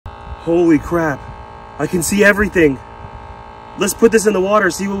Holy crap. I can see everything. Let's put this in the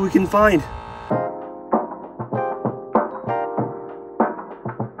water, see what we can find.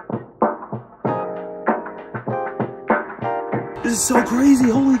 This is so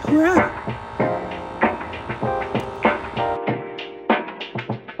crazy, holy crap.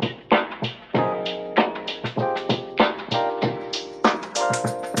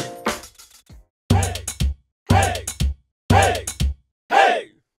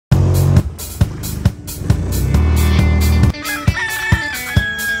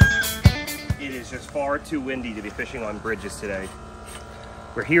 Far too windy to be fishing on bridges today.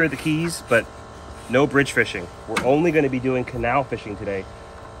 We're here at the Keys, but no bridge fishing. We're only going to be doing canal fishing today.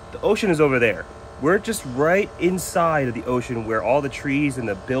 The ocean is over there. We're just right inside of the ocean where all the trees and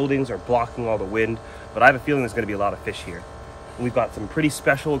the buildings are blocking all the wind, but I have a feeling there's going to be a lot of fish here. And we've got some pretty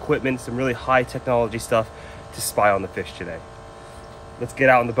special equipment, some really high technology stuff to spy on the fish today. Let's get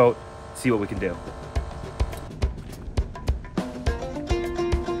out on the boat, see what we can do.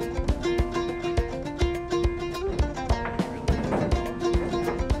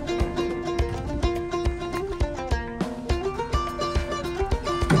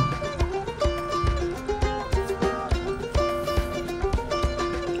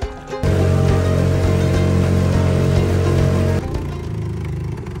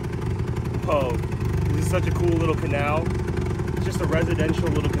 Oh, this is such a cool little canal. It's just a residential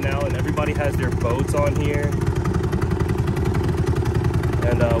little canal and everybody has their boats on here.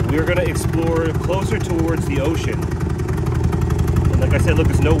 And we're gonna explore closer towards the ocean. And like I said, look,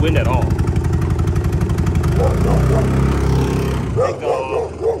 there's no wind at all.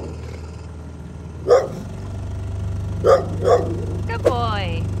 Good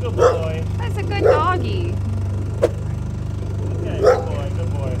boy. Good boy. That's a good doggy. Okay, good boy,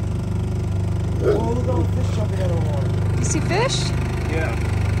 good boy. Oh, look at all the fish jumping out of the water. You see fish? Yeah.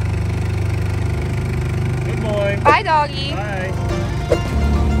 Good boy. Bye, doggy. Bye.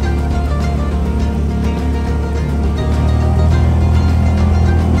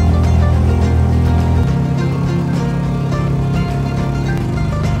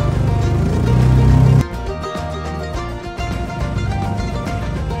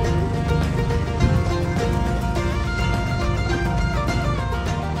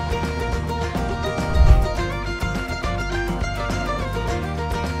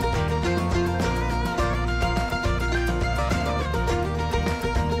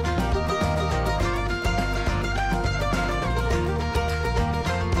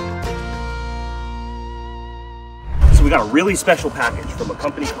 So we got a really special package from a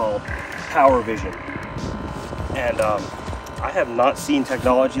company called PowerVision. And I have not seen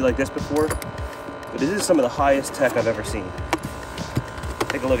technology like this before, but this is some of the highest tech I've ever seen.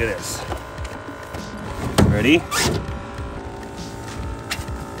 Take a look at this. Ready?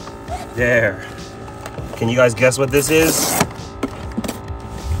 There. Can you guys guess what this is?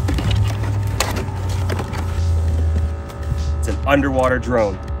 It's an underwater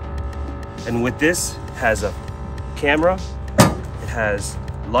drone. And with this, it has a camera, it has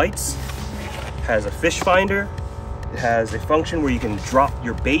lights, it has a fish finder, it has a function where you can drop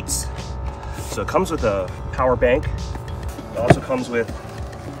your baits. So it comes with a power bank. It also comes with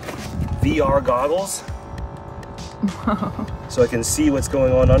VR goggles. So I can see what's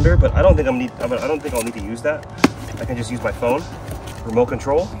going on under, but I don't think I'll need to use that. I can just use my phone, remote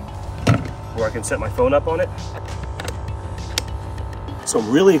control, or I can set my phone up on it. So I'm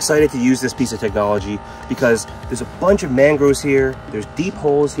really excited to use this piece of technology because there's a bunch of mangroves here, there's deep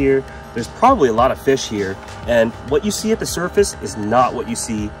holes here, there's probably a lot of fish here, and what you see at the surface is not what you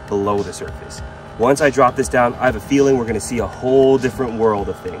see below the surface. Once I drop this down, I have a feeling we're gonna see a whole different world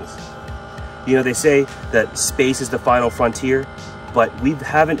of things. You know, they say that space is the final frontier, but we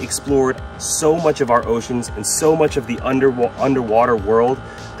haven't explored so much of our oceans and so much of the underwater world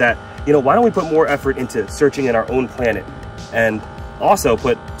that, you know, why don't we put more effort into searching in our own planet and also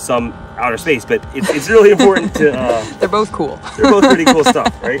put some outer space, but it's really important to... They're both cool. They're both pretty cool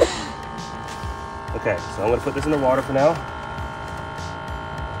stuff, right? Okay, so I'm gonna put this in the water for now.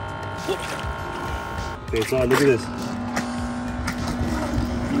 Okay, it's on, look at this.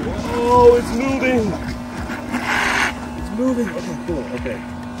 Whoa, it's moving! It's moving, okay, cool, okay.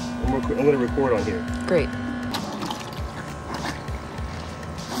 I'm gonna record on here. Great.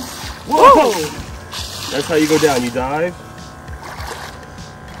 Whoa! That's how you go down, you dive.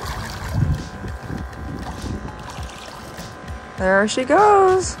 There she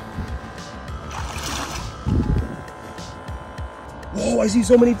goes. Whoa, I see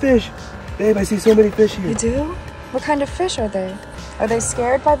so many fish. Babe, I see so many fish here. You do? What kind of fish are they? Are they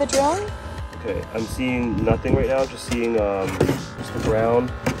scared by the drone? Okay, I'm seeing nothing right now, just seeing just the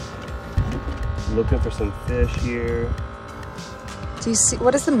ground. Looking for some fish here. Do you see,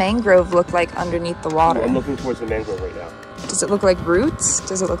 what does the mangrove look like underneath the water? I'm looking towards the mangrove right now. Does it look like roots?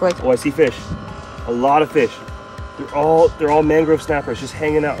 Does it look like... Oh, I see fish. A lot of fish. They're all mangrove snappers just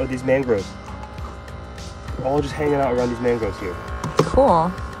hanging out with these mangroves. They're all just hanging out around these mangroves here.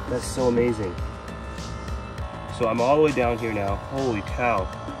 Cool. That's so amazing. So I'm all the way down here now. Holy cow.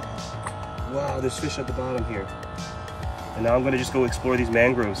 Wow, there's fish at the bottom here. And now I'm gonna just go explore these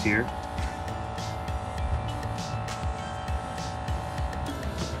mangroves here.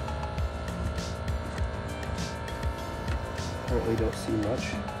 Currently don't see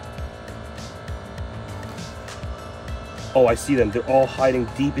much. Oh, I see them. They're all hiding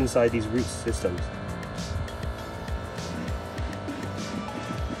deep inside these root systems.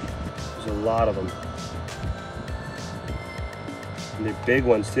 There's a lot of them. And they're big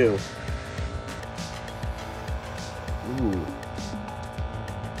ones too. Ooh.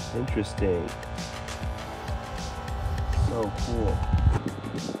 Interesting. So cool.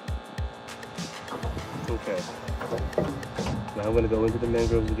 Okay. Now I'm going to go into the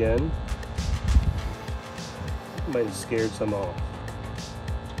mangroves again. Might have scared some off.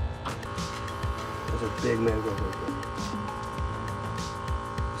 There's a big mangrove right there.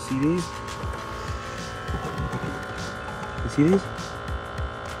 See these? You see these?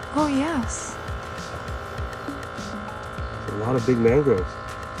 Oh, yes. There's a lot of big mangroves.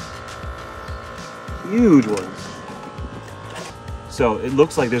 Huge ones. So it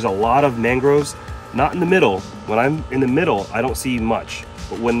looks like there's a lot of mangroves, not in the middle. When I'm in the middle, I don't see much.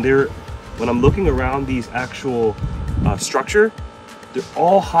 But when I'm looking around these actual structure, they're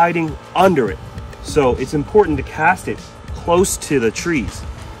all hiding under it. So it's important to cast it close to the trees.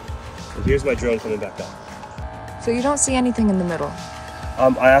 So here's my drone coming back up. So you don't see anything in the middle?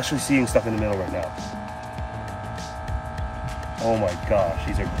 I'm actually seeing stuff in the middle right now. Oh my gosh,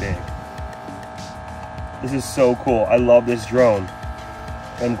 these are big. This is so cool. I love this drone.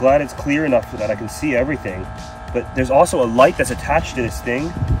 I'm glad it's clear enough so that I can see everything. But there's also a light that's attached to this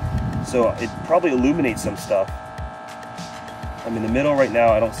thing, so it probably illuminates some stuff. I'm in the middle right now,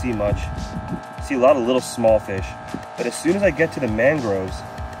 I don't see much. I see a lot of little small fish. But as soon as I get to the mangroves,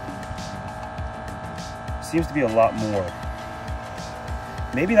 seems to be a lot more.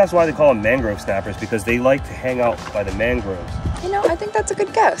 Maybe that's why they call them mangrove snappers, because they like to hang out by the mangroves. You know, I think that's a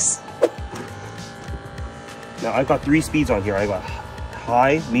good guess. Now I've got 3 speeds on here. I got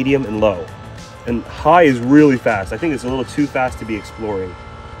high, medium, and low. And high is really fast. I think it's a little too fast to be exploring.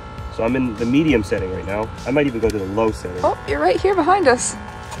 So I'm in the medium setting right now. I might even go to the low setting. Oh, you're right here behind us.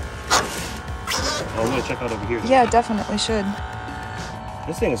 Oh, I'm gonna check out over here. Yeah, definitely should.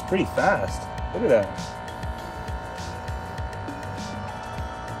 This thing is pretty fast. Look at that.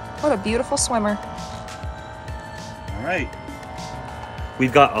 What a beautiful swimmer. All right.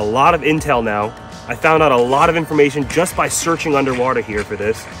 We've got a lot of intel now. I found out a lot of information just by searching underwater here for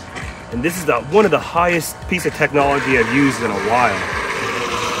this. And this is one of the highest piece of technology I've used in a while.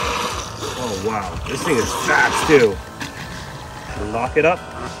 Oh wow, this thing is fast too. We'll lock it up,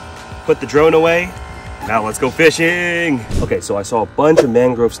 put the drone away. Now let's go fishing. Okay, so I saw a bunch of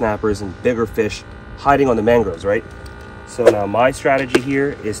mangrove snappers and bigger fish hiding on the mangroves, right? So now my strategy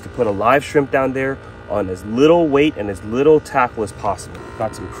here is to put a live shrimp down there on as little weight and as little tackle as possible.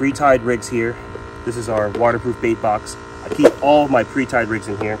 Got some pre-tied rigs here. This is our waterproof bait box. I keep all of my pre-tied rigs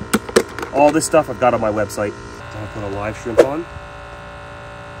in here. All this stuff I've got on my website. I'm gonna put a live shrimp on.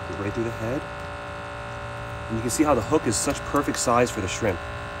 Go right through the head. And you can see how the hook is such perfect size for the shrimp.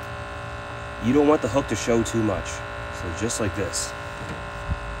 You don't want the hook to show too much. So just like this.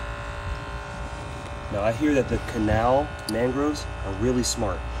 Now I hear that the canal mangroves are really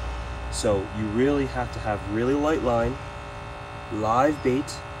smart. So you really have to have really light line, live bait,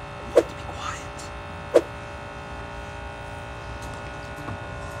 and you have to be quiet.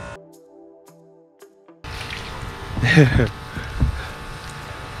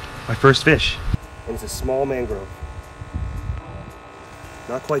 My first fish. And it's a small mangrove.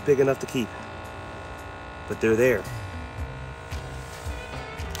 Not quite big enough to keep, but they're there.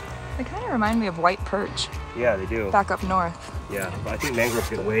 They kind of remind me of white perch. Yeah, they do. Back up north. Yeah, but I think mangroves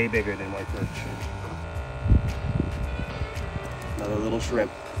get way bigger than white perch. Another little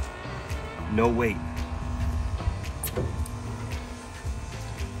shrimp. No weight.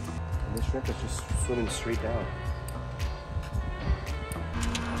 And this shrimp is just swimming straight down.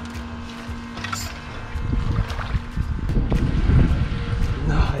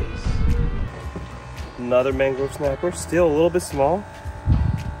 Nice. Another mangrove snapper, still a little bit small.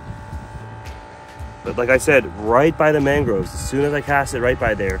 But like I said, right by the mangroves, as soon as I cast it right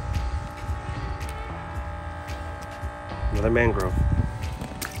by there. Another mangrove.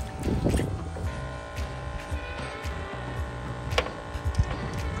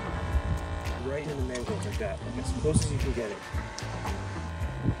 that, like as close as you can get it.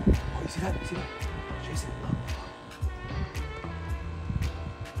 Oh, you see that? You see that? Chase it.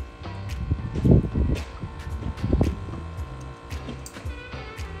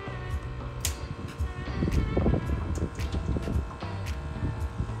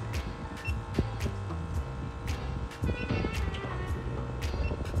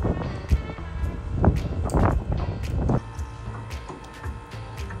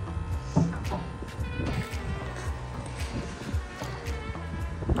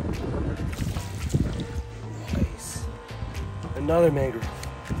 Another mangrove.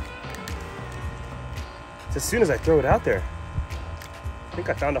 It's as soon as I throw it out there, I think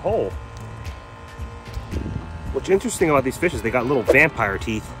I found a hole. What's interesting about these fish is they got little vampire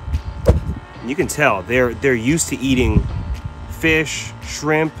teeth. And you can tell they're used to eating fish,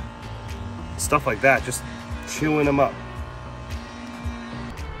 shrimp, stuff like that, just chewing them up.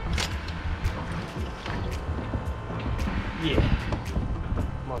 Yeah.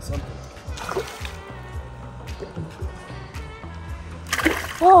 Come on, something.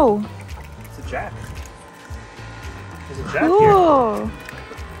 Whoa. It's a jack. There's a jack Cool. here.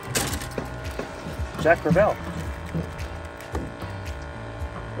 Jack Crevalle.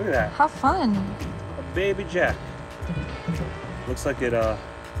 Look at that. How fun. A baby jack. Looks like it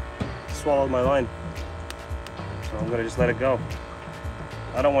swallowed my line. So I'm gonna just let it go.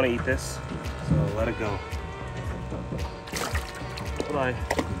 I don't want to eat this, so let it go. Bye.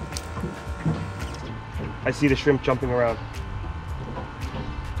 I see the shrimp jumping around.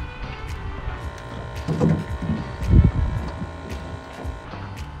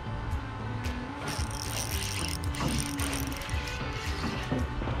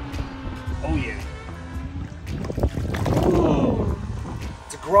 Oh yeah. Whoa.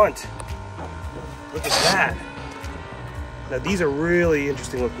 It's a grunt. Look at that. Now these are really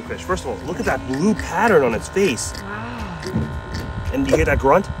interesting looking fish. First of all, look at that blue pattern on its face. Wow. And you hear that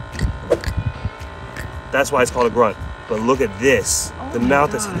grunt? That's why it's called a grunt. But look at this. Oh the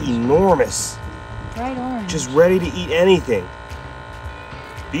mouth is enormous. Bright orange. Just ready to eat anything.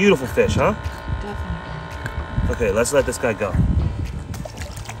 Beautiful fish, huh? Definitely. Okay, let's let this guy go.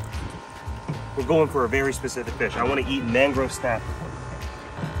 We're going for a very specific fish. I want to eat mangrove snapper.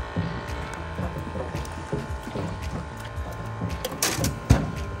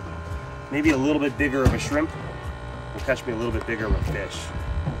 Maybe a little bit bigger of a shrimp will catch me a little bit bigger of a fish.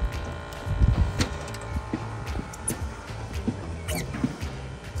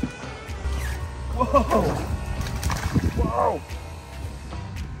 Whoa! Whoa!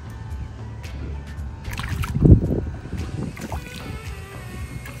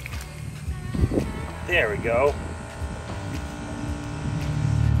 There we go.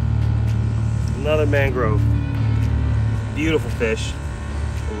 Another mangrove. Beautiful fish.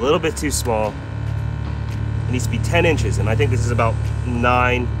 A little bit too small. It needs to be 10 inches, and I think this is about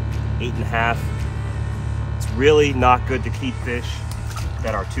 9, 8.5. It's really not good to keep fish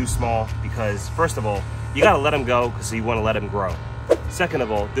that are too small because, first of all, you gotta let them go because you want to let them grow. Second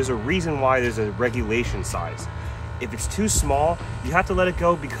of all, there's a reason why there's a regulation size. If it's too small, you have to let it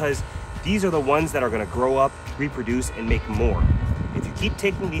go because these are the ones that are going to grow up, reproduce, and make more. If you keep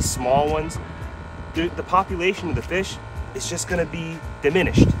taking these small ones, the population of the fish is just going to be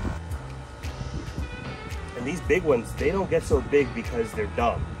diminished. And these big ones, they don't get so big because they're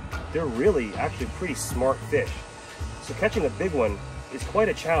dumb. They're really actually pretty smart fish. So catching a big one is quite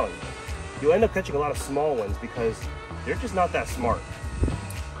a challenge. You'll end up catching a lot of small ones because they're just not that smart.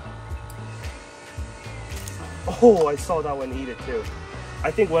 Oh, I saw that one eat it too.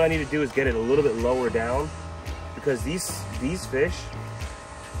 I think what I need to do is get it a little bit lower down because these fish,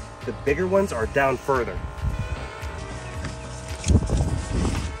 the bigger ones, are down further.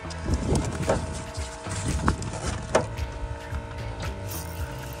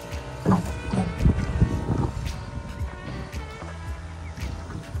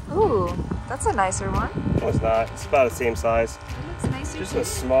 Ooh, that's a nicer one. No, it's not. It's about the same size. It looks nicer Just too. a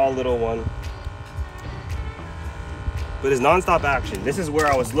small little one. But it's non-stop action. This is where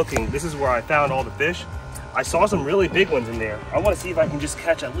I was looking. This is where I found all the fish. I saw some really big ones in there. I want to see if I can just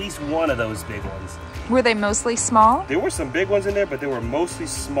catch at least one of those big ones. Were they mostly small? There were some big ones in there, but they were mostly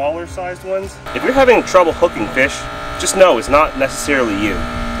smaller sized ones. If you're having trouble hooking fish, just know it's not necessarily you.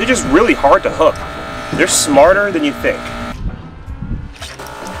 They're just really hard to hook. They're smarter than you think.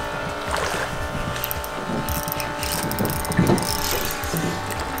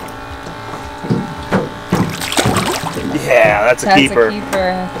 Yeah, that's a keeper.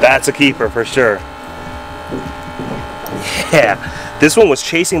 That's a keeper for sure. Yeah, this one was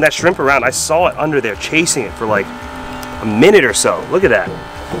chasing that shrimp around. I saw it under there chasing it for like a minute or so. Look at that.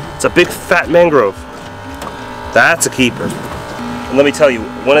 It's a big fat mangrove. That's a keeper. And let me tell you,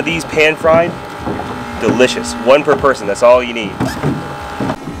 one of these pan fried, delicious. One per person, that's all you need.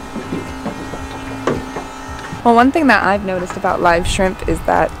 Well, one thing that I've noticed about live shrimp is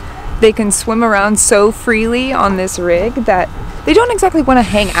that they can swim around so freely on this rig that they don't exactly want to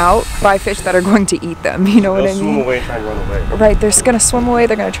hang out by fish that are going to eat them. You know what I mean? They'll swim away and try and run away. Right, they're just going to swim away,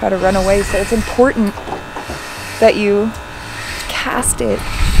 they're going to try to run away. So it's important that you cast it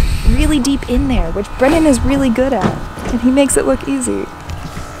really deep in there, which Brendan is really good at. And he makes it look easy.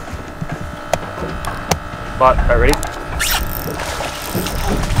 Bot, all right, ready?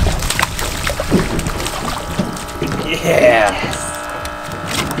 Yeah! Yes.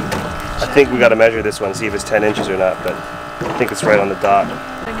 I think we got to measure this one, see if it's 10 inches or not, but I think it's right on the dot.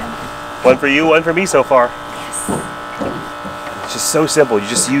 One for you, one for me so far. Yes. It's just so simple. You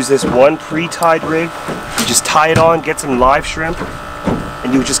just use this one pre-tied rig, you just tie it on, get some live shrimp,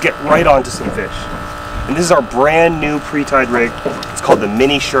 and you just get right onto some fish. And this is our brand new pre-tied rig. It's called the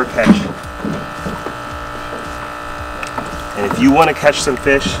Mini Sure Catch. And if you want to catch some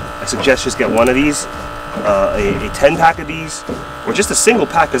fish, I suggest just get one of these, a 10-pack of these, or just a single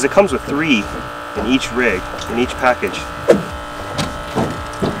pack, because it comes with 3 in each rig, in each package.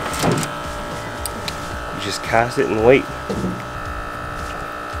 You just cast it and wait.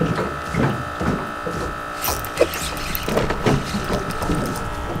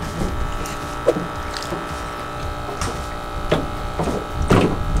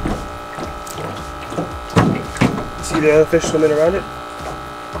 See the other fish swimming around it?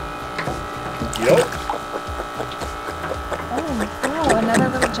 Yep. Oh, another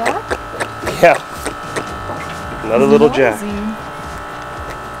little jack? Yeah. Another little jack.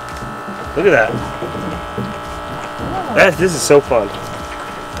 Look at that. Oh. This is so fun.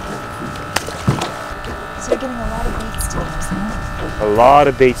 So you're getting a lot of bait stealers, huh? A lot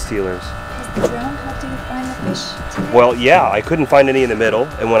of bait stealers. Does the drone help you find the fish today? Well, yeah, I couldn't find any in the middle,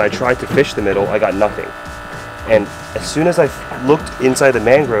 and when I tried to fish the middle, I got nothing. And as soon as I looked inside the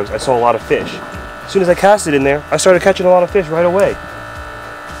mangroves, I saw a lot of fish. As soon as I cast it in there, I started catching a lot of fish right away.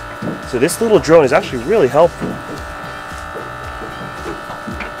 So this little drone is actually really helpful.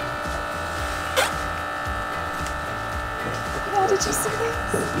 Yeah, did you see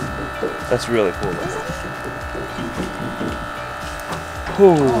this? That's really cool. Isn't it?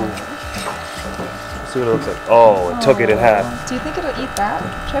 Ooh. Let's see what it looks like. Oh, it took it in half. Do you think it'll eat that?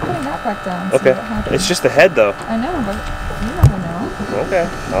 Try putting that back down. Okay. It's just the head though. I know, but you never know. Okay,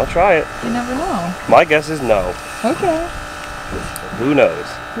 I'll try it. You never know. My guess is no. Okay. Who knows?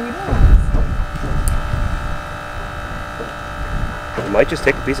 Who knows? You might just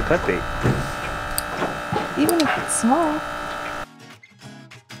take a piece of cut bait. Even if it's small.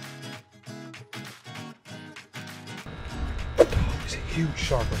 There's a huge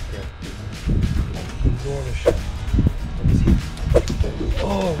shark right there. Enormous shark.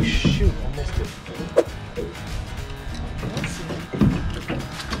 Oh shoot, I missed it.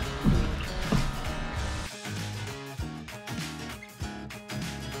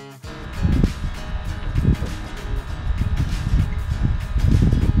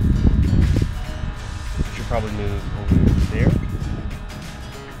 Should probably move over there,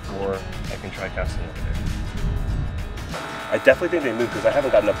 or I can try casting over there. I definitely think they move because I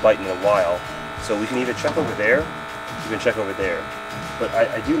haven't gotten a bite in a while, so we can either check over there, you can check over there. But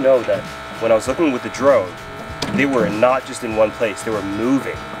I do know that when I was looking with the drone, they were not just in one place, they were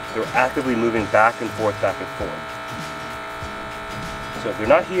moving. They were actively moving back and forth, back and forth. So if they're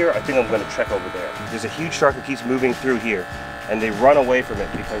not here, I think I'm going to check over there. There's a huge shark that keeps moving through here, and they run away from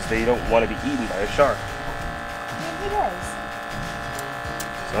it because they don't want to be eaten by a shark. Maybe he does.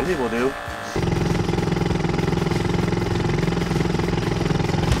 Some people do.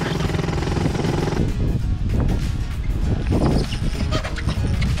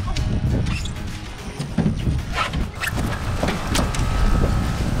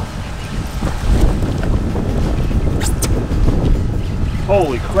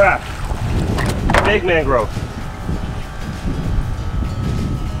 Holy crap! Big mangrove.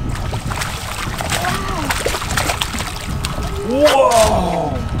 Whoa!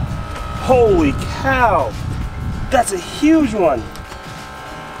 Holy cow! That's a huge one!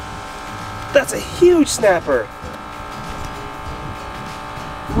 That's a huge snapper!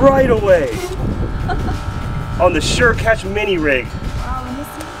 Right away! On the Sure Catch mini rig. Wow, let me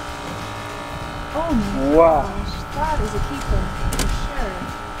see. Oh my gosh, that is a keeper for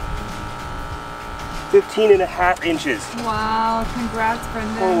sure. 15.5 inches. Wow, congrats,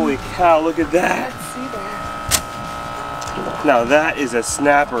 Brendan. Holy cow, look at that. Let's see that. Now that is a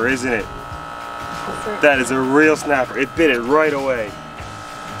snapper, isn't it? That is a real snapper. It bit it right away.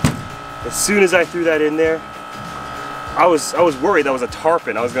 As soon as I threw that in there, I was worried that was a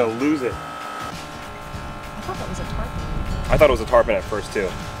tarpon. I was gonna lose it. I thought that was a tarpon. I thought it was a tarpon at first too.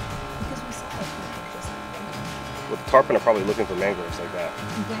 Because we saw it just Well, the tarpon are probably looking for mangroves like that.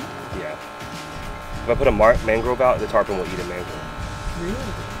 okay. Yeah. If I put a mangrove out, the tarpon will eat a mangrove. Really?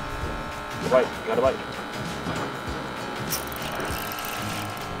 Bite. Got a bite.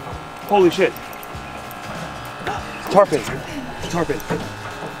 Holy shit. Tarpon. Tarpon.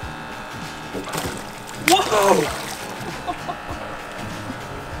 Whoa!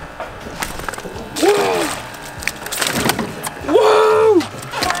 Whoa! Whoa!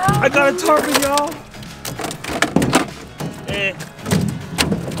 I got a tarpon, y'all.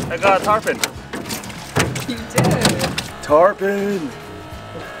 I got a tarpon. You did. Tarpon.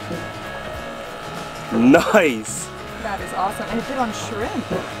 Nice. That is awesome. And it bit on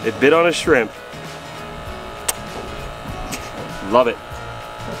shrimp. It bit on a shrimp. Love it.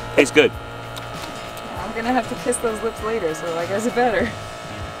 Tastes good. Yeah, I'm gonna have to kiss those lips later, so I guess it better.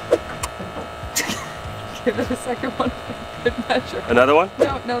 Give it a second one for good measure. Another one?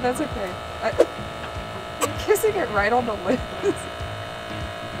 No, that's okay. You're kissing it right on the lips.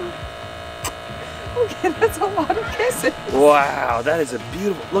 Okay, that's a lot of kissing. Wow, that is a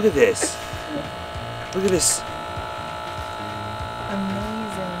beautiful. Look at this. Look at this.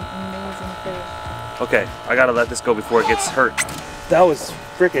 Amazing fish. Okay, I gotta let this go before it gets hurt. That was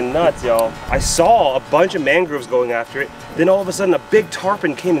freaking nuts, y'all. I saw a bunch of mangroves going after it. Then all of a sudden a big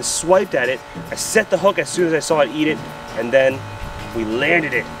tarpon came and swiped at it. I set the hook as soon as I saw it eat it, and then we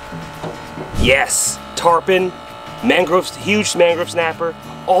landed it. Yes, tarpon, mangroves, huge mangrove snapper,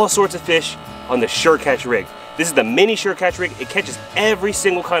 all sorts of fish on the Sure Catch rig. This is the mini Sure Catch rig. It catches every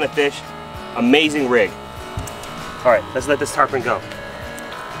single kind of fish. Amazing rig. All right, let's let this tarpon go.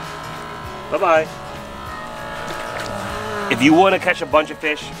 Bye-bye. If you want to catch a bunch of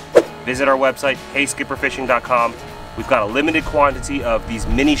fish, visit our website, heyskipperfishing.com. We've got a limited quantity of these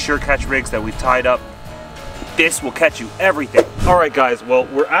mini Sure Catch rigs that we've tied up. This will catch you everything. All right, guys, well,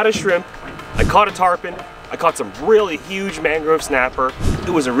 we're out of shrimp. I caught a tarpon. I caught some really huge mangrove snapper. It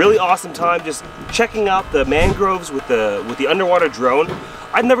was a really awesome time just checking out the mangroves with the underwater drone.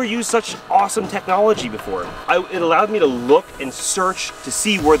 I've never used such awesome technology before. It allowed me to look and search to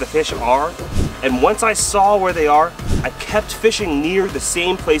see where the fish are. And once I saw where they are, I kept fishing near the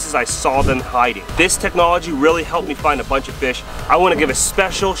same places I saw them hiding. This technology really helped me find a bunch of fish. I want to give a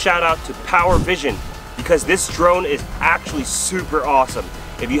special shout out to PowerVision because this drone is actually super awesome.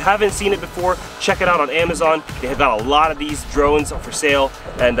 If you haven't seen it before, check it out on Amazon. They have got a lot of these drones for sale,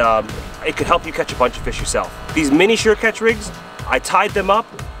 and it could help you catch a bunch of fish yourself. These mini Sure Catch rigs, I tied them up.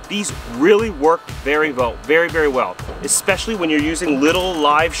 These really work very well, especially when you're using little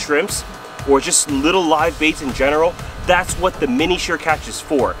live shrimps or just little live baits in general. That's what the mini Sure Catch is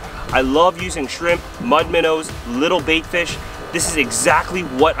for. I love using shrimp, mud minnows, little bait fish. This is exactly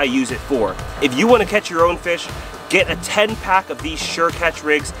what I use it for. If you want to catch your own fish, get a 10-pack of these Sure Catch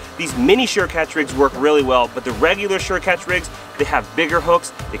rigs. These mini Sure Catch rigs work really well, but the regular Sure Catch rigs, they have bigger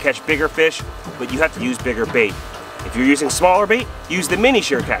hooks, they catch bigger fish, but you have to use bigger bait. If you're using smaller bait, use the mini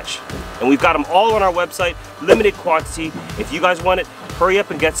Sure Catch. And we've got them all on our website, limited quantity. If you guys want it, hurry up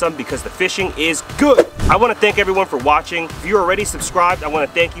and get some because the fishing is good. I want to thank everyone for watching. If you're already subscribed, I want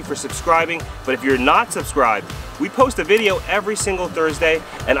to thank you for subscribing. But if you're not subscribed, we post a video every single Thursday,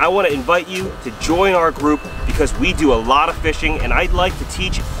 and I want to invite you to join our group because we do a lot of fishing, and I'd like to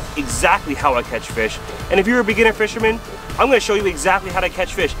teach exactly how I catch fish. And if you're a beginner fisherman, I'm going to show you exactly how to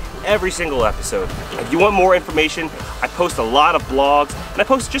catch fish every single episode. If you want more information, I post a lot of blogs, and I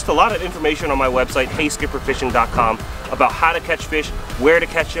post just a lot of information on my website, heyskipperfishing.com, about how to catch fish, where to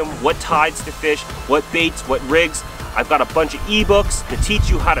catch them, what tides to fish, what baits, what rigs. I've got a bunch of ebooks to teach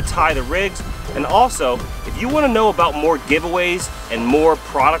you how to tie the rigs. And also, if you want to know about more giveaways and more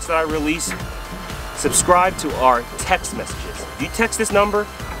products that I release, subscribe to our text messages. If you text this number,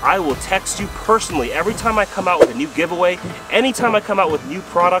 I will text you personally every time I come out with a new giveaway, anytime I come out with new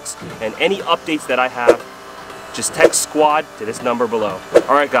products, and any updates that I have. Just text squad to this number below.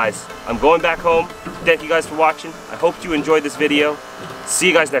 Alright guys, I'm going back home. Thank you guys for watching. I hope you enjoyed this video. See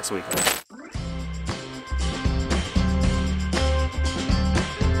you guys next week.